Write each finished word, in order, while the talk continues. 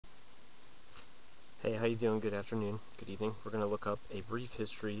Hey, how you doing? Good afternoon, good evening. We're going to look up a brief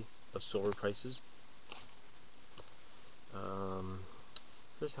history of silver prices. Um,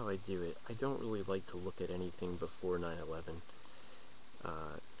 Here's how I do it. I don't really like to look at anything before 9/11.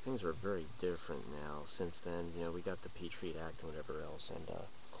 Things are very different now. Since then, we got the Patriot Act and whatever else. And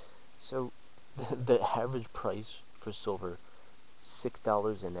so the average price for silver,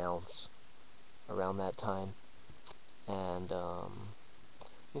 $6 an ounce around that time. And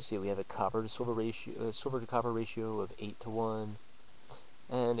let me see, we have a silver to copper ratio of 8 to 1,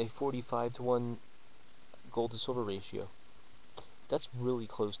 and a 45 to 1 gold to silver ratio. That's really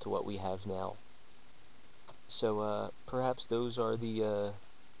close to what we have now. So perhaps those are the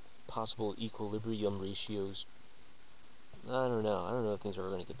possible equilibrium ratios. I don't know. I don't know if things are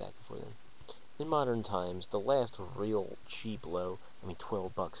ever going to get back before then. In modern times, the last real cheap low,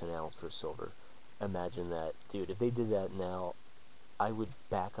 $12 an ounce for silver. Imagine that. Dude, if they did that now, I would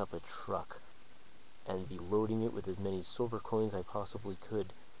back up a truck and be loading it with as many silver coins I possibly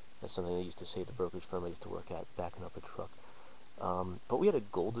could. That's something I used to say at the brokerage firm I used to work at, backing up a truck. But we had a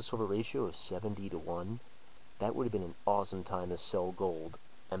gold to silver ratio of 70 to 1. That would have been an awesome time to sell gold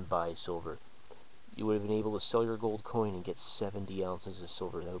and buy silver. You would have been able to sell your gold coin and get 70 ounces of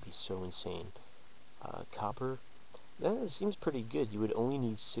silver. That would be so insane. Copper, that seems pretty good. You would only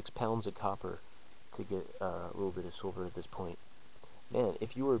need 6 pounds of copper to get a little bit of silver at this point. Man,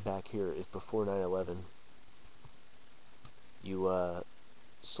 if you were back here, if before 9/11, you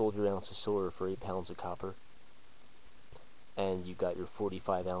sold your ounce of silver for 8 pounds of copper, and you got your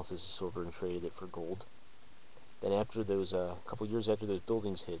 45 ounces of silver and traded it for gold, then after those, couple years after those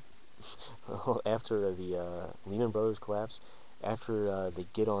buildings hit, after the Lehman Brothers collapse, after they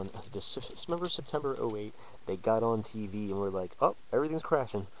get on, remember September 08, they got on TV and were like, oh, everything's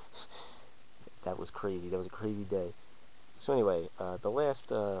crashing. That was crazy. That was a crazy day. So anyway, the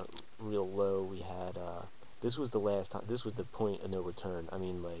last real low we had, this was the last time, this was the point of no return.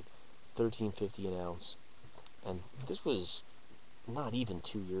 Like $13.50 an ounce. And this was not even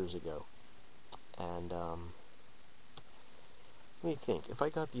 2 years ago. And let me think. If I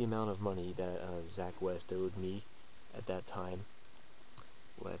got the amount of money that Zach West owed me at that time,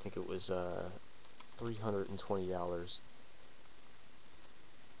 well, I think it was $320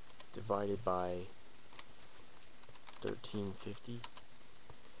 divided by 13.50.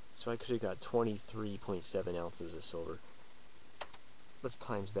 So I could have got 23.7 ounces of silver. Let's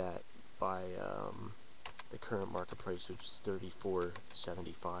times that by the current market price, which is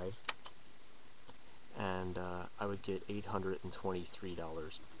 $34.75. And I would get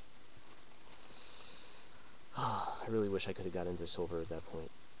 $823. I really wish I could have got into silver at that point.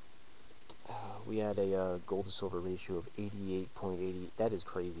 We had a gold to silver ratio of 88.80. That is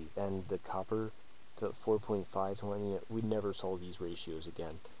crazy. And the copper to 4.5 to 1. We never saw these ratios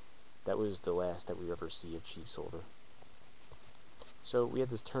again. That was the last that we ever see of cheap silver. So we had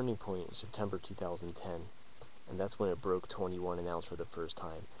this turning point in September 2010, and that's when it broke 21 an ounce for the first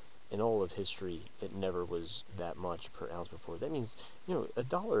time. In all of history, it never was that much per ounce before. That means, a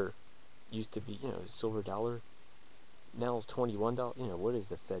dollar used to be, silver dollar. Now it's $21. What is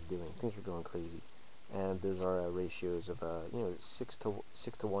the Fed doing? Things are going crazy. And those are ratios of, 6 to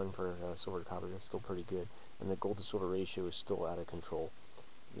 1 for silver to copper. That's still pretty good. And the gold to silver ratio is still out of control.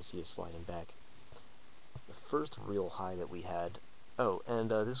 You see it sliding back. The first real high that we had,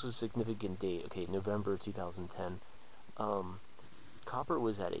 this was a significant date. Okay, November 2010. Copper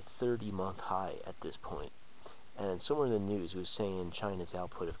was at a 30-month high at this point, and somewhere in the news it was saying China's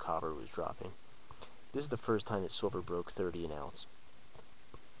output of copper was dropping. This is the first time that silver broke 30 an ounce.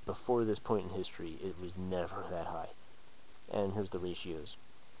 Before this point in history, it was never that high. And here's the ratios.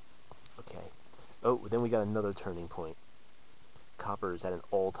 Okay. Oh, then we got another turning point. Copper is at an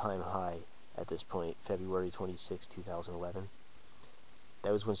all-time high at this point, February 26, 2011.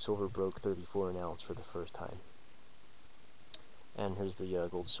 That was when silver broke 34 an ounce for the first time. And here's the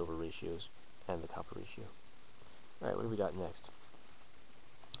gold to silver ratios and the copper ratio. Alright, what do we got next?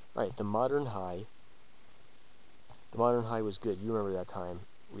 Alright, the modern high. The modern high was good. You remember that time.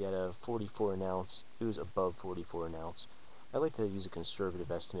 We had a 44 an ounce. It was above 44 an ounce. I like to use a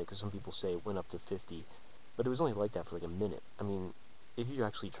conservative estimate because some people say it went up to 50. But it was only like that for like a minute. If you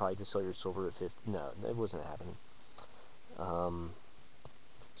actually tried to sell your silver at 50, no, that wasn't happening.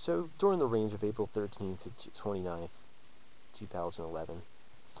 So during the range of April 13th to 29th, 2011,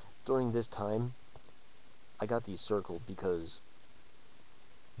 during this time, I got these circled because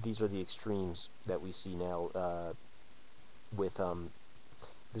these are the extremes that we see now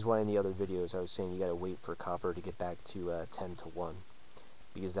this is why in the other videos I was saying you gotta wait for copper to get back to 10 to 1,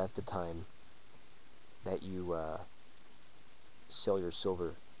 because that's the time that you sell your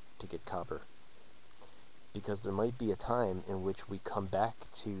silver to get copper. because there might be a time in which we come back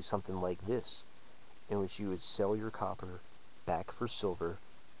to something like this, in which you would sell your copper back for silver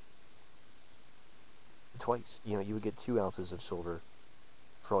twice. You know, you would get 2 ounces of silver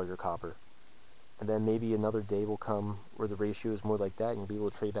for all your copper. And then maybe another day will come where the ratio is more like that, and you'll be able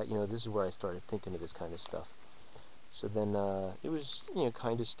to trade back. You know, this is where I started thinking of this kind of stuff. So then it was, you know,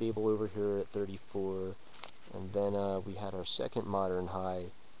 kind of stable over here at 34, and then we had our second modern high.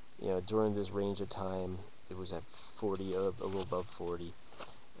 You know, during this range of time, it was at 40, a little above 40.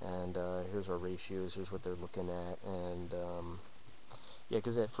 And here's our ratios. Here's what they're looking at, and yeah,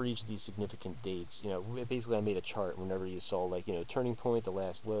 because for each of these significant dates, you know, basically I made a chart whenever you saw, like, you know, turning point, the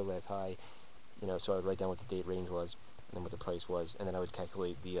last low, last high, you know, so I would write down what the date range was, and then what the price was, and then I would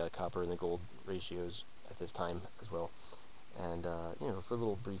calculate the copper and the gold ratios at this time as well. And, you know, for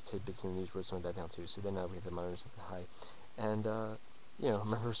little brief tidbits in the news, wrote some of that down too. So then we have the miners at the high. And, you know,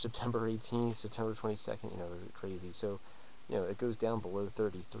 remember September 18th, September 22nd, you know, it was crazy. So, you know, it goes down below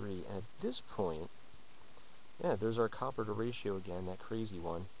 33, and at this point, yeah, there's our copper to ratio again, that crazy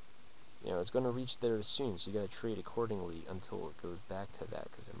one. You know, it's going to reach there soon, so you got to trade accordingly until it goes back to that,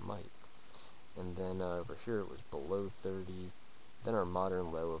 because it might. And then over here it was below 30, then our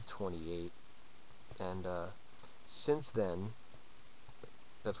modern low of 28, and since then,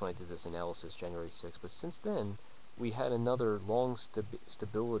 that's when I did this analysis, January 6th, but since then, we had another long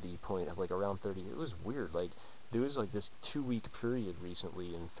stability point of like around 30. It was weird, like, there was like this 2-week period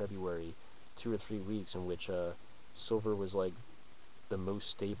recently in February, 2 or 3 weeks, in which silver was like the most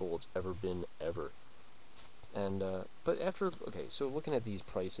stable it's ever been ever. And but after, okay, so looking at these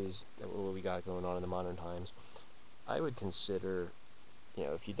prices, what we got going on in the modern times, I would consider, you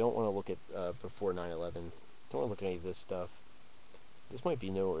know, if you don't want to look at before 9/11, don't want to look at any of this stuff, this might be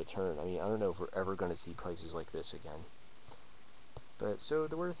no return. I mean, I don't know if we're ever going to see prices like this again. But so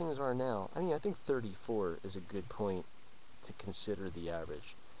the where things are now, I mean, I think 34 is a good point to consider the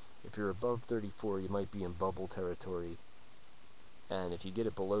average. If you're above 34, you might be in bubble territory. And if you get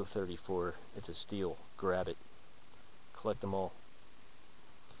it below 34, it's a steal. Grab it. Collect them all.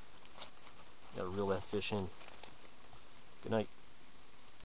 Gotta reel that fish in. Good night.